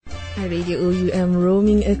iRadio OUM,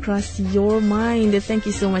 roaming across your mind. Thank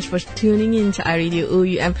you so much for tuning in to iRadio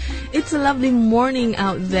OUM. It's a lovely morning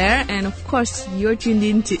out there, and of course, you're tuned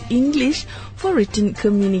in to English for Written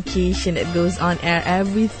Communication that goes on air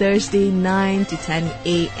every Thursday, 9 to 10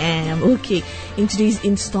 a.m. Okay, in today's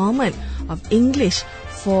installment of English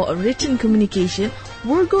for Written Communication,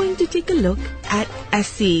 we're going to take a look at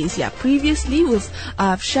essays. Yeah, previously we've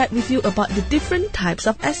shared with you about the different types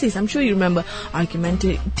of essays. I'm sure you remember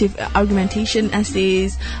argumentation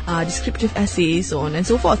essays, descriptive essays, so on and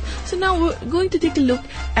so forth. So now we're going to take a look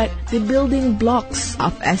at the building blocks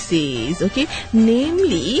of essays. Okay,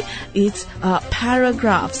 namely it's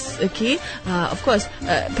paragraphs. Okay, of course,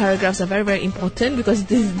 paragraphs are very, very important because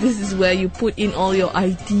this is where you put in all your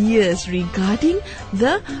ideas regarding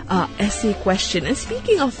the essay question. And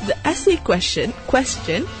speaking of the essay question,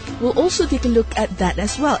 we'll also take a look at that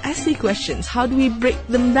as well. Essay questions, how do we break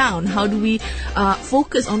them down? How do we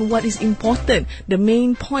focus on what is important, the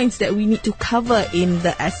main points that we need to cover in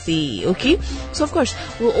the essay? Okay, so of course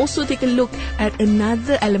we'll also take a look at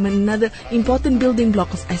another element, another important building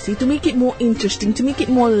block of essay to make it more interesting, to make it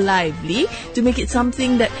more lively, to make it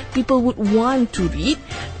something that people would want to read,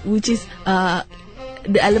 which is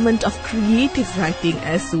the element of creative writing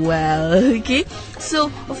as well. Okay,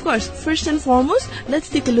 so of course, first and foremost, let's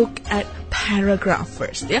take a look at paragraph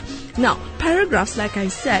first. Yeah, now paragraphs, like I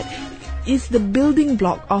said, is the building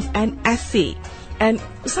block of an essay. And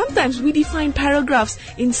sometimes we define paragraphs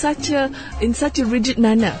in such a rigid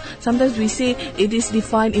manner. Sometimes we say it is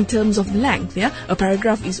defined in terms of length. Yeah, a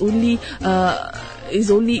paragraph is only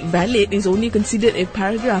valid, is only considered a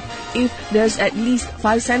paragraph if there's at least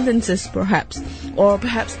 5 sentences, perhaps, or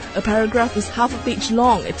perhaps a paragraph is half a page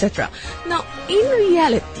long, etc. Now, in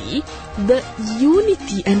reality, the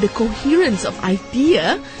unity and the coherence of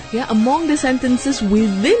idea, among the sentences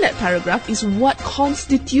within that paragraph is what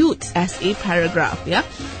constitutes as a paragraph.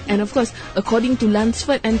 And of course, according to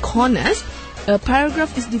Lunsford and Connors, a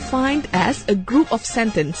paragraph is defined as a group of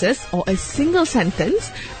sentences or a single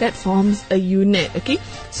sentence that forms a unit. Okay,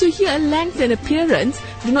 so here length and appearance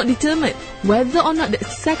do not determine whether or not the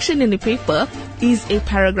section in the paper is a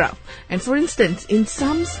paragraph. And for instance, in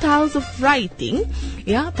some styles of writing,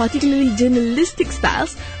 particularly journalistic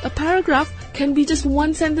styles, a paragraph can be just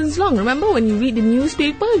one sentence long. Remember when you read the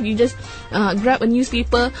newspaper, you just grab a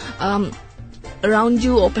newspaper around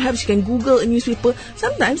you, or perhaps you can Google a newspaper.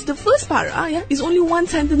 Sometimes the first para is only one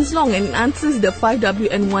sentence long and answers the 5W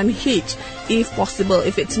and 1H if possible,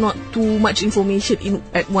 if it's not too much information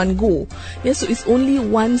at one go. So it's only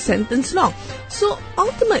one sentence long. So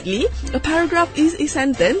ultimately, a paragraph is a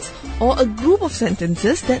sentence or a group of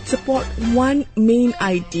sentences that support one main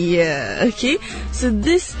idea. Okay, so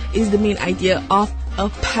this is the main idea of a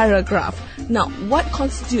paragraph. Now, what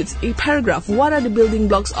constitutes a paragraph? What are the building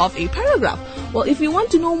blocks of a paragraph? Well, if you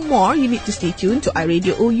want to know more, you need to stay tuned to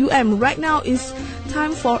iRadio OUM. Right now is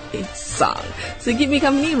time for a song. So keep me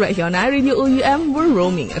company right here on iRadio OUM. We're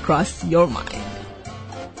roaming across your mind.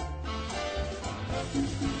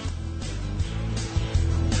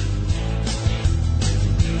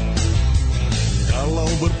 Kalau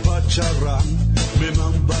berpacaran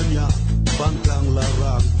memang banyak pantang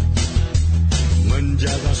larang,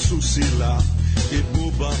 menjaga susila ibu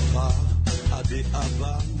bapa adik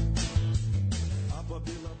abang.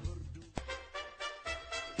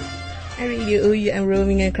 iRadio OUM,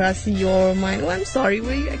 roaming across your mind. Oh, I'm sorry,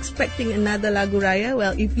 were you expecting another lagu raya?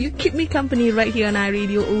 Well, if you keep me company right here on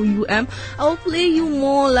iRadio OUM, I'll play you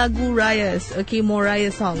more lagu rayas. Okay, more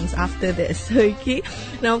raya songs after this. Okay,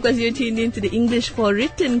 now of course you're tuned in to the English for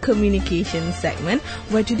Written Communication segment,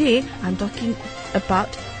 where today I'm talking about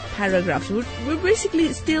paragraphs. We're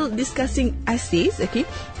basically still discussing essays, okay,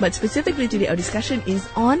 but specifically today our discussion is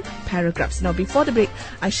on paragraphs. Now, before the break,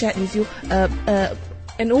 I shared with you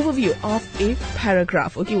an overview of a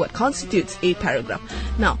paragraph. Okay, what constitutes a paragraph?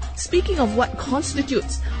 Now, speaking of what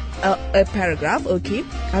constitutes a paragraph, okay,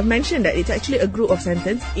 I've mentioned that it's actually a group of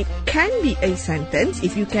sentences. It can be a sentence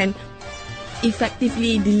if you can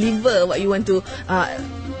effectively deliver what you want to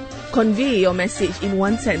convey your message in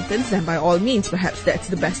one sentence, then by all means, perhaps that's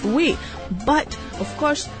the best way. But of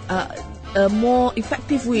course, a more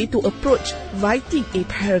effective way to approach writing a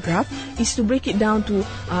paragraph is to break it down to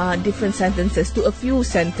different sentences, to a few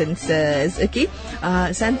sentences. Okay,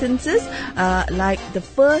 sentences like the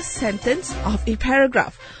first sentence of a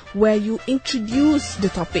paragraph where you introduce the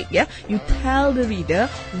topic, yeah? You tell the reader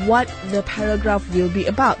what the paragraph will be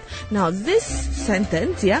about. Now, this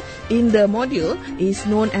sentence, yeah, in the module is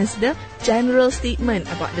known as the general statement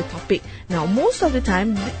about the topic. Now, most of the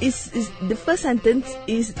time, the first sentence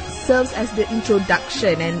serves as the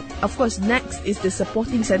introduction, and of course, next is the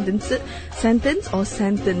supporting sentence or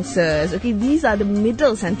sentences. Okay, these are the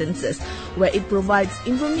middle sentences where it provides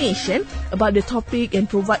information about the topic and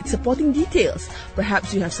provides supporting details.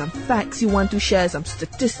 Perhaps you have some facts you want to share, some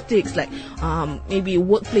statistics like maybe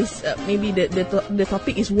workplace. Maybe the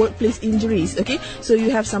topic is workplace injuries. Okay, so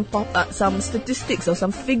you have some statistics or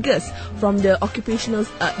some figures from the occupational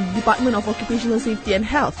Department of Occupational Safety and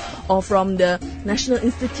Health, or from the National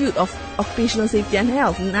Institute of Occupational Safety and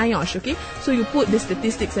Health, NIOSH. Okay, so you put the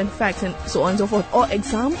statistics and facts and so on and so forth, or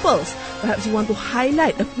examples. Perhaps you want to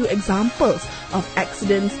highlight a few examples of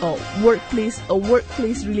accidents or workplace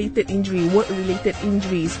related injury, work related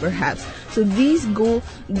injuries perhaps. So these go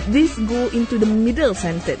into the middle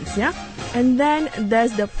sentence, yeah. And then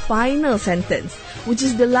there's the final sentence, which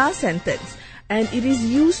is the last sentence, and it is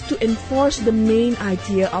used to enforce the main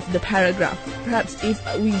idea of the paragraph. Perhaps if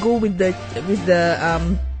we go with the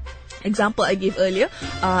example I gave earlier,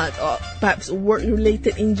 or perhaps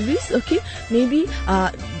work-related injuries. Okay, maybe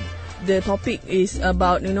the topic is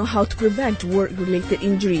about how to prevent work-related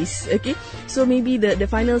injuries. Okay, so maybe the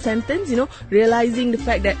final sentence, realizing the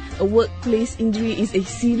fact that a workplace injury is a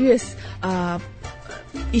serious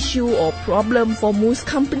issue or problem for most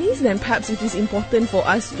companies, then perhaps it is important for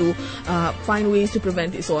us to find ways to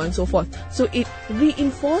prevent it, so on and so forth. So it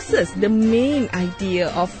reinforces the main idea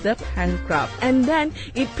of the paragraph, and then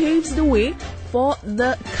it paves the way for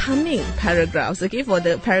the coming paragraphs, okay, for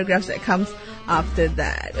the paragraphs that comes after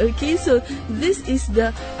that. Okay, so this is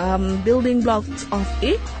the building blocks of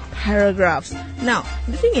a paragraphs. Now,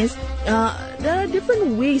 the thing is, there are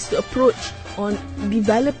different ways to approach on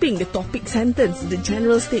developing the topic sentence, the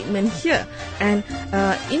general statement here. And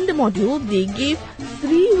in the module, they gave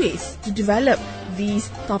 3 ways to develop these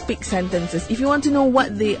topic sentences. If you want to know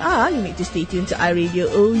what they are, you need to stay tuned to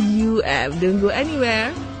iRadio OUM. Don't go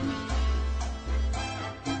anywhere.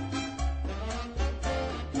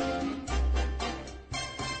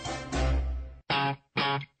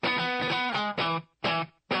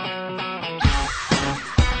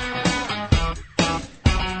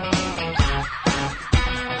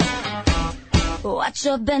 What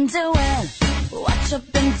you been doing? What you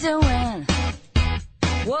been doing?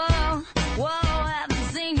 Whoa, whoa, haven't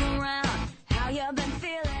seen you around. How you been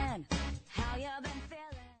feeling? How you been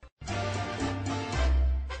feeling?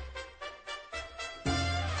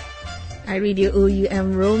 iRadio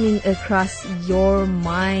OUM, roaming across your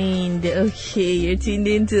mind. Okay, you're tuned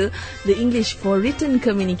into the English for Written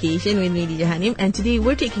Communication with me, DJ Hanim, and today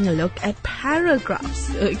we're taking a look at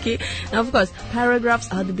paragraphs. Okay, now of course, paragraphs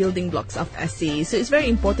are the building blocks of essays, so it's very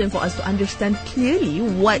important for us to understand clearly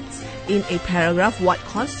what's in a paragraph, what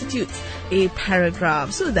constitutes a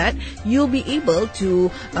paragraph, so that you'll be able to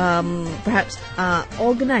perhaps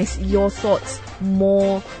organize your thoughts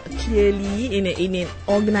more clearly in an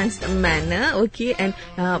organized manner, okay, and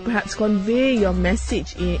perhaps convey your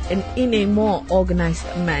message in a more organized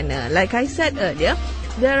manner. Like I said earlier,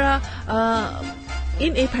 there are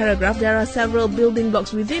in a paragraph there are several building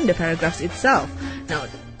blocks within the paragraphs itself. Now,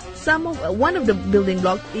 one of the building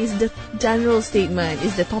blocks is the general statement,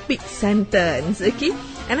 is the topic sentence, okay?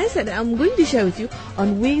 And I said that I'm going to share with you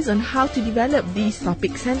on ways on how to develop these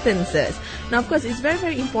topic sentences. Now, of course, it's very,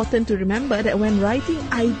 very important to remember that when writing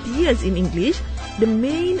ideas in English, the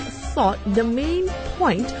main thought, the main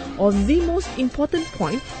point, or the most important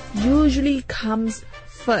point usually comes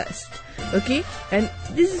first. Okay, and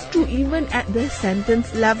this is true even at the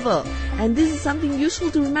sentence level, and this is something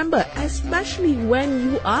useful to remember, especially when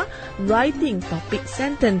you are writing topic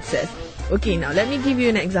sentences. Okay, now let me give you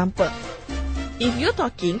an example. If you're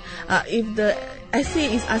talking, if the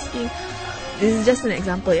essay is asking, this is just an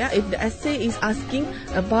example, yeah. If the essay is asking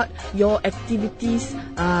about your activities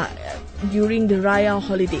during the Raya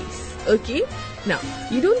holidays, okay. Now,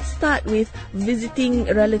 you don't start with visiting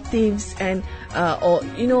relatives and or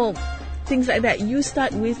things like that. You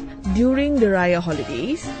start with during the Raya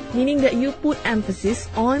holidays, meaning that you put emphasis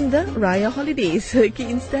on the Raya holidays, okay,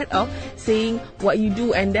 instead of saying what you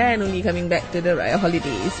do and then only coming back to the Raya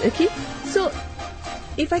holidays, okay. So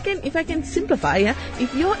if I can simplify, yeah,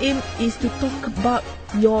 if your aim is to talk about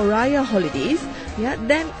your Raya holidays, yeah,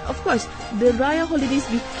 then of course the Raya holidays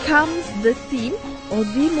becomes the theme or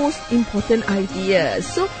the most important idea.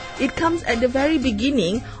 So it comes at the very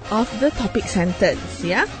beginning of the topic sentence,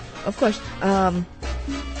 yeah. Of course,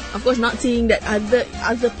 Of course, not saying that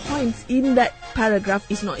other points in that paragraph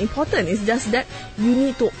is not important. It's just that you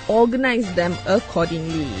need to organize them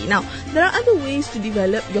accordingly. Now, there are other ways to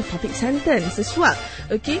develop your topic sentence as well.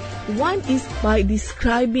 Okay, one is by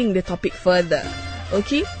describing the topic further.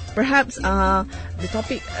 Okay, perhaps the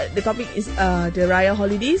topic is the Raya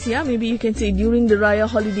holidays. Yeah, maybe you can say, during the Raya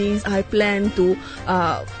holidays, I plan to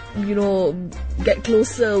get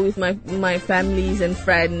closer with my families and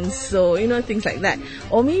friends. So things like that.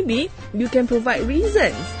 Or maybe you can provide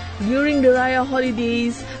reasons. During the Raya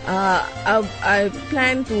holidays, I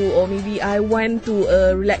plan to, or maybe I went to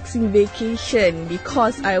a relaxing vacation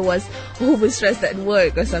because I was overstressed at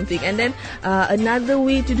work or something. And then another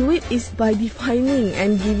way to do it is by defining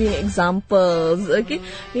and giving examples. Okay,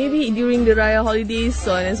 maybe during the Raya holidays,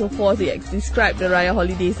 so on and so forth, you describe the Raya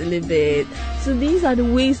holidays a little bit. So these are the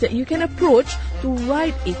ways that you can approach to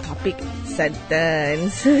write a topic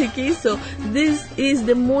sentence. Okay, so this is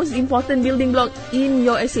the most important building block in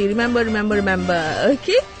your essay. Remember.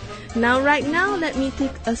 Okay, right now let me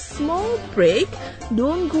take a small break.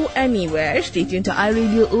 Don't go anywhere. Stay tuned to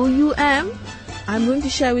iRadio OUM. I'm going to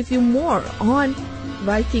share with you more on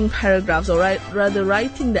writing paragraphs, or rather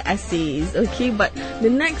writing the essays. Okay, but the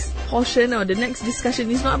next portion or the next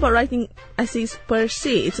discussion is not about writing essays per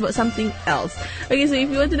se. It's about something else. Okay, so if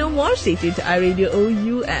you want to know more, stay tuned to iRadio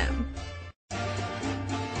OUM.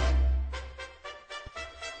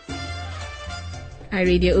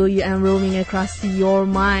 iRadio OUM, roaming across your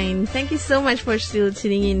mind. Thank you so much for still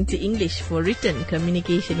tuning in to English for Written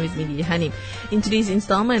Communication with me, DJ Hanim. In today's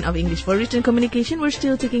installment of English for Written Communication, we're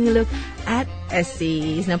still taking a look at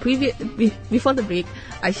essays. Now, before the break,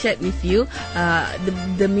 I shared with you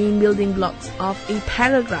the main building blocks of a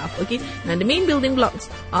paragraph. Okay, now the main building blocks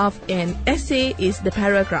of an essay is the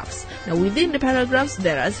paragraphs. Now, within the paragraphs,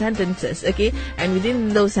 there are sentences. Okay, and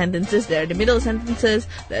within those sentences, there are the middle sentences,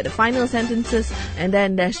 there are the final sentences, and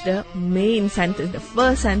then there's the main sentence, the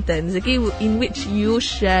first sentence, okay, in which you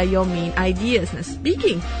share your main ideas. Now,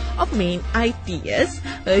 speaking of main ideas,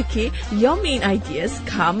 okay, your main ideas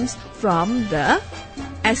comes from the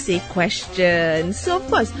essay question. So, of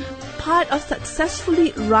course, part of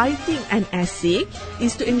successfully writing an essay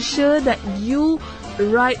is to ensure that you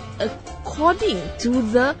write according to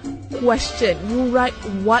the question. You write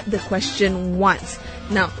what the question wants.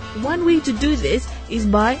 Now, one way to do this is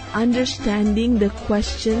by understanding the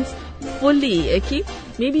questions fully. Okay,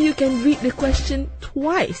 maybe you can read the question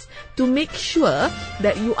twice to make sure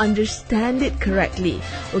that you understand it correctly.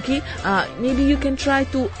 Okay, maybe you can try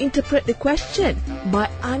to interpret the question by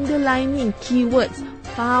underlining keywords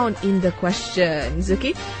found in the questions.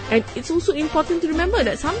 Okay, and it's also important to remember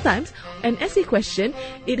that sometimes an essay question,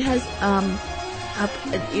 it has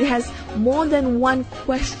more than one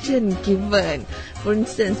question given. For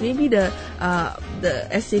instance, maybe the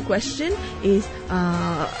essay question is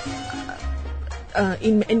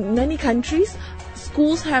in many countries,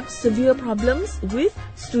 schools have severe problems with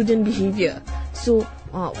student behavior. So,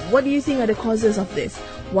 what do you think are the causes of this?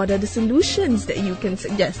 What are the solutions that you can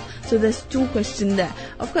suggest? So there's two questions there.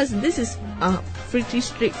 Of course, this is pretty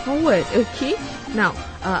straightforward. Okay. Now,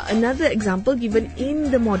 another example given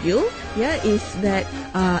in the module, is that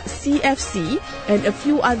CFC and a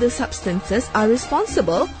few other substances are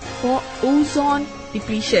responsible for ozone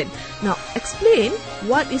depletion. Now, explain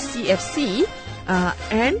what is CFC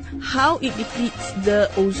and how it depletes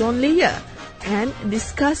the ozone layer, and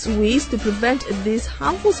discuss ways to prevent these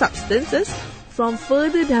harmful substances from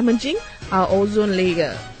further damaging our ozone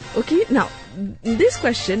layer. Okay, now, in this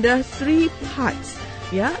question, there are three parts,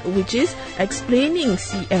 which is explaining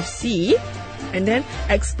CFC, and then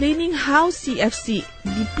explaining how CFC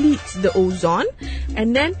depletes the ozone,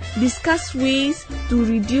 and then discuss ways to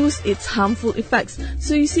reduce its harmful effects.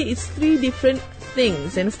 So you see, it's three different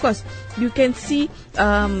things, and of course, you can see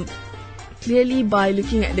clearly by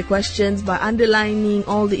looking at the questions, by underlining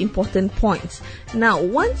all the important points. Now,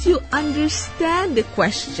 once you understand the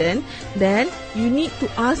question, then you need to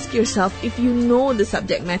ask yourself if you know the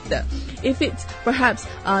subject matter. If it's perhaps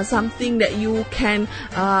something that you can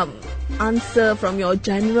answer from your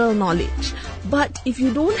general knowledge. But if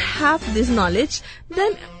you don't have this knowledge,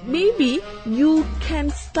 then maybe you can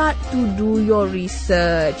start to do your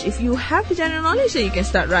research. If you have the general knowledge, then you can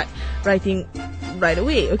start writing right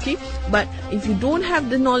away, okay? But if you don't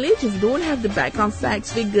have the knowledge, if you don't have the background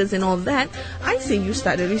facts, figures and all that, I say you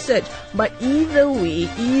start the research. But either way,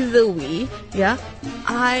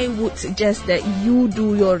 I would suggest that you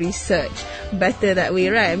do your research. Better that way,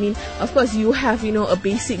 right? I mean, of course, you have, a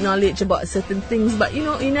basic knowledge about certain things, but, you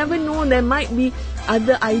never know, there might be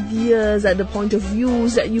other ideas, other point of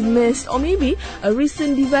views that you missed, or maybe a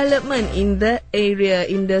recent development in the area,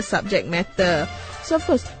 in the subject matter. So of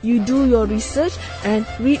course, you do your research and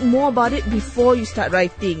read more about it before you start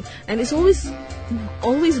writing. And it's always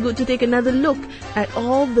good to take another look at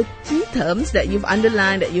all the key terms that you've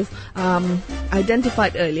underlined, that you've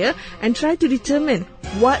identified earlier, and try to determine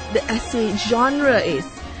what the essay genre is.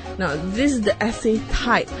 Now, this is the essay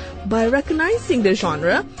type. By recognizing the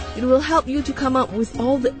genre, it will help you to come up with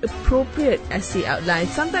all the appropriate essay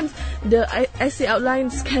outlines. Sometimes the essay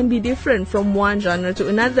outlines can be different from one genre to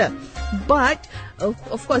another. But,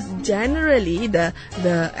 of course, generally, the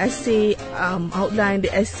essay outline,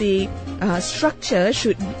 the essay structure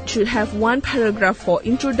should have one paragraph for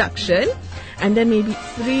introduction, and then maybe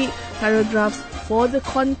 3 paragraphs for the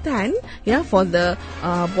content, for the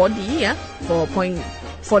body,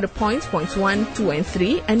 for the points 1, 2, and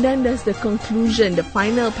 3, and then there's the conclusion, the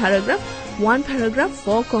final paragraph, 1 paragraph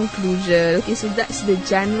for conclusion. Okay, so that's the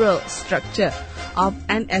general structure of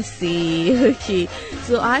an essay. Okay,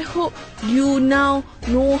 so I hope you now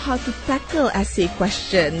know how to tackle essay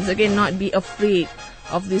questions. Okay, not be afraid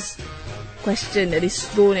of this question that is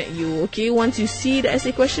thrown at you. Okay, once you see the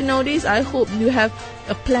essay question nowadays, I hope you have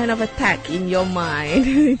a plan of attack in your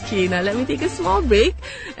mind. Okay, now let me take a small break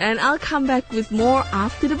and I'll come back with more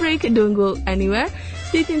after the break. Don't go anywhere.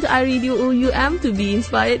 Stay tuned to iRadio OUM to be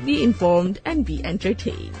inspired, be informed, and be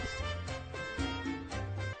entertained.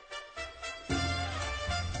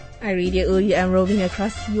 iRadio OUM, roaming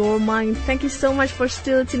across your mind. Thank you so much for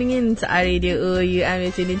still tuning in to iRadio OUM.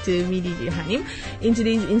 You're tuning to me, DJ Hanim, in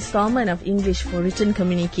today's installment of English for Written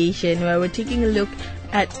Communication, where we're taking a look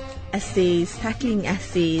at essays, tackling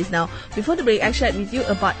essays. Now, before the break, I shared with you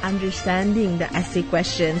about understanding the essay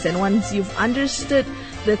questions, and once you've understood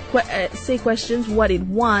the essay questions, what it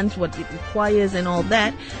wants, what it requires, and all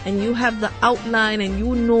that, and you have the outline and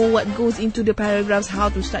you know what goes into the paragraphs, how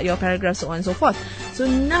to start your paragraphs, so on and so forth. So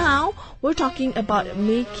now we're talking about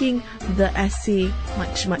making the essay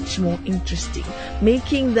much more interesting,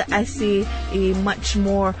 making the essay a much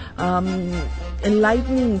more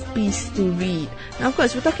enlightening piece to read. Now, of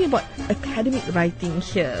course, we're talking about academic writing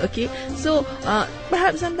here, okay? So,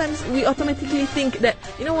 perhaps sometimes we automatically think that,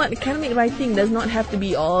 you know what, academic writing does not have to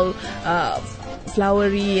be all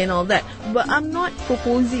flowery and all that. But I'm not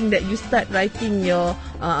proposing that you start writing your,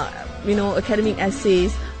 academic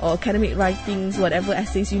essays or academic writings, whatever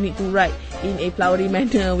essays you need to write, in a flowery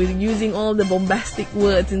manner with using all the bombastic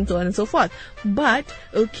words and so on and so forth. But,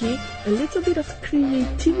 okay, a little bit of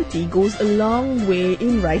creativity goes a long way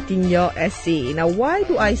in writing your essay. Now, why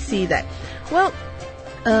do I say that? Well,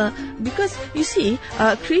 because you see,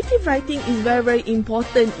 creative writing is very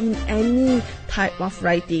important in any type of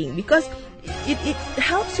writing, because it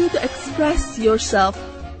helps you to express yourself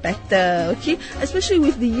better, okay, especially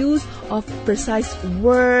with the use of precise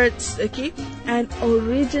words, okay, and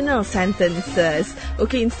original sentences,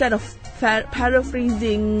 okay, instead of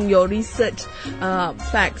paraphrasing your research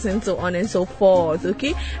facts and so on and so forth,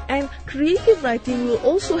 okay. And creative writing will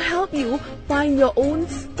also help you find your own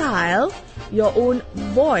style, your own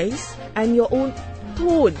voice, and your own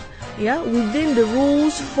tone, within the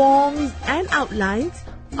rules, forms, and outlines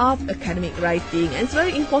of academic writing. And it's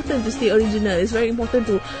very important to stay original. It's very important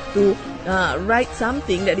to write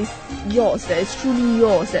something that is yours, that is truly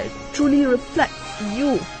yours, that truly reflects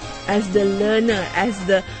you as the learner, as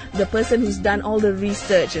the person who's done all the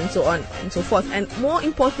research and so on and so forth, and more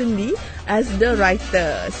importantly, as the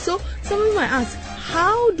writer. So someone might ask,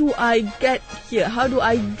 how do I get here? How do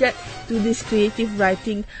I get to this creative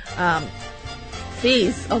writing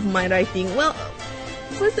phase of my writing? Well,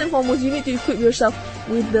 first and foremost, you need to equip yourself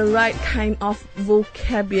with the right kind of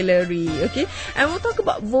vocabulary, okay? And we'll talk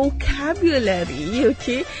about vocabulary,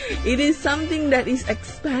 okay? It is something that is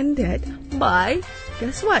expanded by,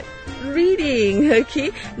 guess what? Reading,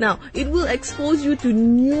 okay? Now, it will expose you to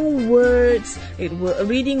new words.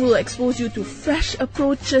 Reading will expose you to fresh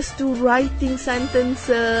approaches to writing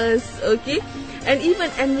sentences, okay? And even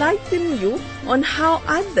enlighten you on how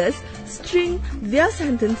others string their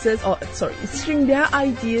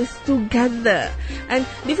ideas together. And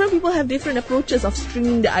different people have different approaches of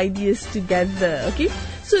stringing the ideas together, okay?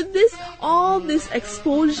 So all this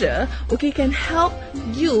exposure, okay, can help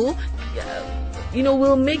you,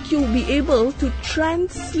 will make you be able to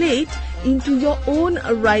translate into your own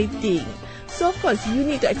writing. So of course, you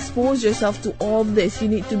need to expose yourself to all this. You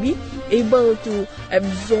need to be able to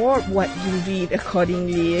absorb what you read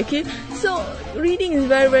accordingly. Okay, so reading is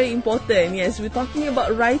very, very important. Yes, we're talking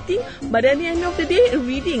about writing, but at the end of the day,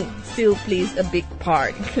 reading still plays a big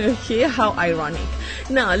part. Okay, how ironic.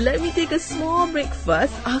 Now, let me take a small break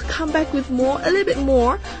first. I'll come back with a little bit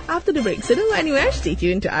more after the break. So don't go anywhere. Stay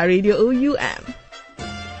tuned to our Radio OUM.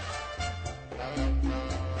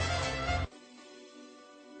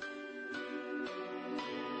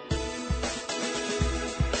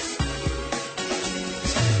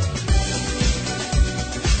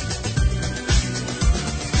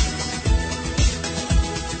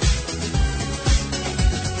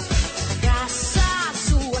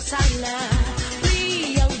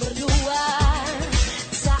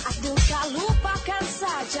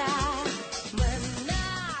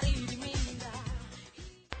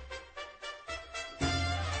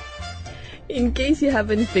 In case you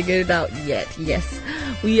haven't figured it out yet, yes,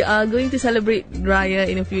 we are going to celebrate Raya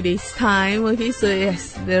in a few days' time. Okay, so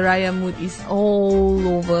yes, the Raya mood is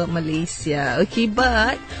all over Malaysia. Okay,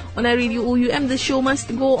 but on our Radio OUM, the show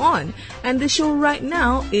must go on. And the show right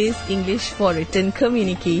now is English for Written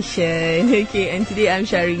Communication. Okay, and today I'm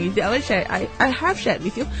sharing with you, I have shared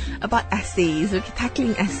with you about essays, okay,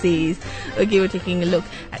 tackling essays. Okay, we're taking a look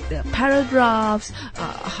at the paragraphs,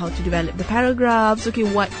 how to develop the paragraphs, okay,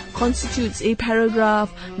 what constitutes a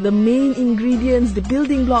paragraph, the main ingredients, the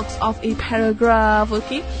building blocks of a paragraph,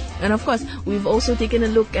 okay. And of course, we've also taken a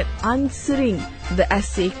look at answering the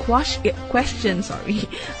essay questions,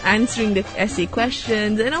 answering the essay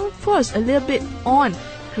questions, and of course, a little bit on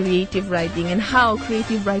creative writing and how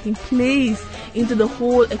creative writing plays into the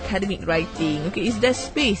whole academic writing. Okay, is there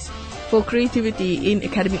space for creativity in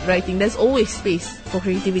academic writing? There's always space for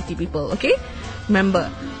creativity, people, okay?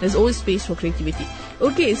 Remember, there's always space for creativity.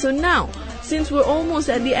 Okay, so now, since we're almost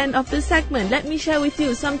at the end of the segment, let me share with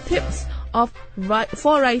you some tips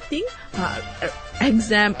for writing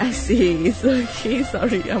exam essays. Okay,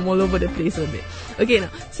 sorry, I'm all over the place a bit. Okay, now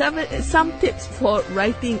some tips for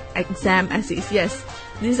writing exam essays. Yes,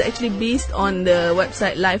 this is actually based on the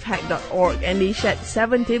website lifehack.org, and they shared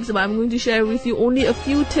 7 tips, but I'm going to share with you only a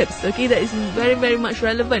few tips. Okay, that is very, very much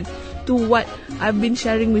relevant to what I've been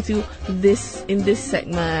sharing with you in this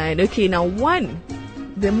segment. Okay, now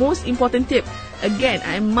the most important tip, again,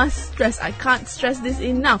 I can't stress this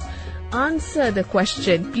enough. Answer the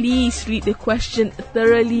question. Please read the question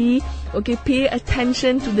thoroughly. Okay, pay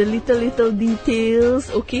attention to the little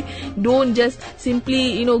details. Okay, don't just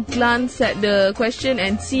simply glance at the question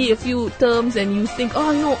and see a few terms and you think,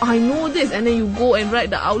 oh, I know this, and then you go and write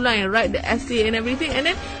the outline and write the essay and everything, and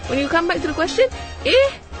then when you come back to the question,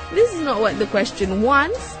 this is not what the question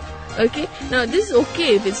wants. Okay, now this is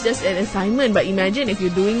okay if it's just an assignment, but imagine if you're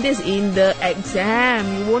doing this in the exam,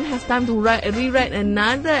 you won't have time to rewrite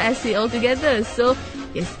another essay altogether. So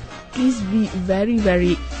yes, please be very,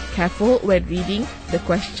 very careful when reading the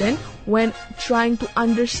question, when trying to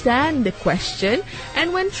understand the question,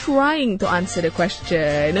 and when trying to answer the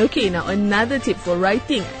question. Okay, now another tip for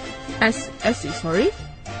writing essay,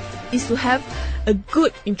 is to have a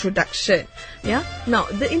good introduction. Yeah. Now,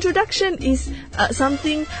 the introduction is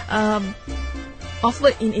something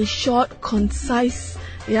offered in a short, concise,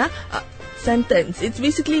 sentence. It's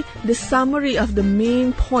basically the summary of the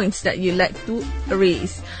main points that you like to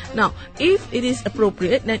raise. Now, if it is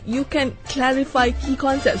appropriate, then you can clarify key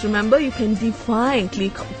concepts. Remember, you can define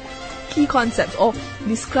key concepts or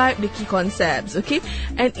describe the key concepts, okay?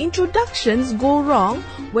 And introductions go wrong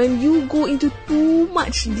when you go into too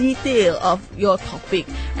much detail of your topic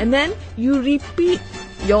and then you repeat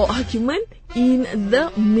your argument in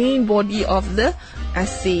the main body of the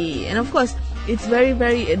essay. And of course, it's very,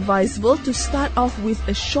 very advisable to start off with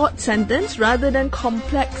a short sentence rather than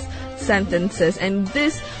complex sentences, and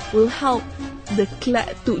this will help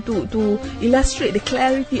to illustrate the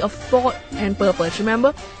clarity of thought and purpose.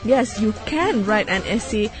 Remember, yes, you can write an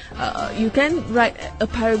essay, you can write a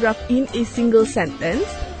paragraph in a single sentence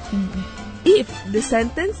if the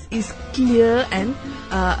sentence is clear and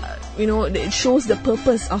it shows the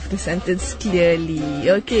purpose of the sentence clearly.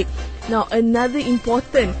 Okay, now another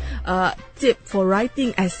important tip for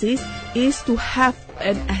writing essays is to have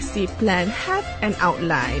an essay plan, have an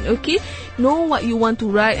outline. Okay, know what you want to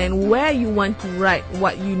write and where you want to write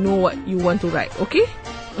what you want to write. Okay,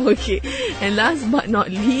 and last but not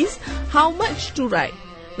least, how much to write.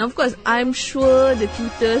 Now, of course, I'm sure the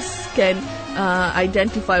tutors can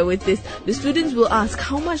identify with this. The students will ask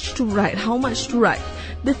how much to write.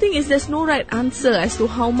 The thing is, there's no right answer as to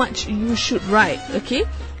how much you should write. Okay,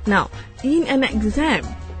 now in an exam,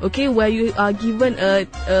 okay, where you are given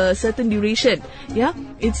a certain duration. Yeah,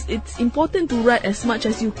 it's important to write as much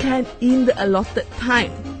as you can in the allotted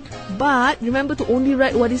time. But remember to only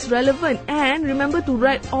write what is relevant, and remember to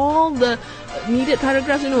write all the needed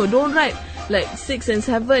paragraphs. Don't write like 6 and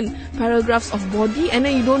 7 paragraphs of body and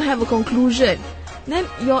then you don't have a conclusion. Then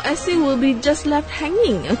your essay will be just left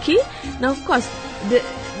hanging. Okay. Now, of course, the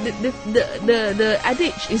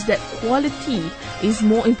adage is that quality is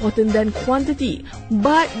more important than quantity.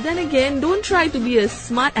 But then again, don't try to be a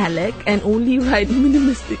smart aleck and only write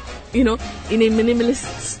minimalistic, in a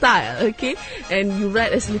minimalist style, okay? And you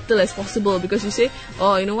write as little as possible because you say,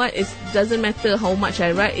 oh, you know what, it doesn't matter how much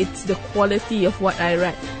I write, it's the quality of what I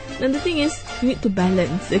write. And the thing is, you need to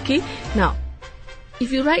balance, okay? Now,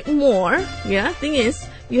 if you write more, thing is,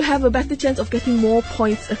 you have a better chance of getting more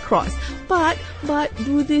points across. But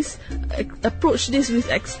approach this with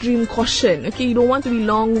extreme caution, okay? You don't want to be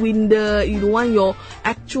long-winded, you don't want your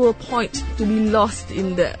actual point to be lost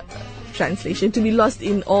in the translation, to be lost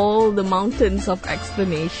in all the mountains of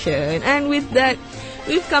explanation. And with that,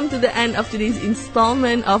 we've come to the end of today's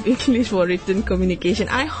installment of English for Written Communication.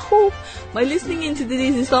 I hope by listening into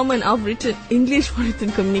today's installment of English for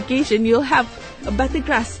Written Communication, you'll have a better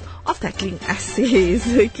grasp of tackling essays.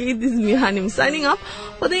 Okay, this is me, Hanim, signing off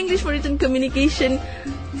for the English for Written Communication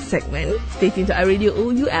segment. Stay tuned to our Radio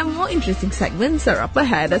OUM. More interesting segments are up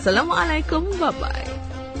ahead. Assalamualaikum. Bye-bye.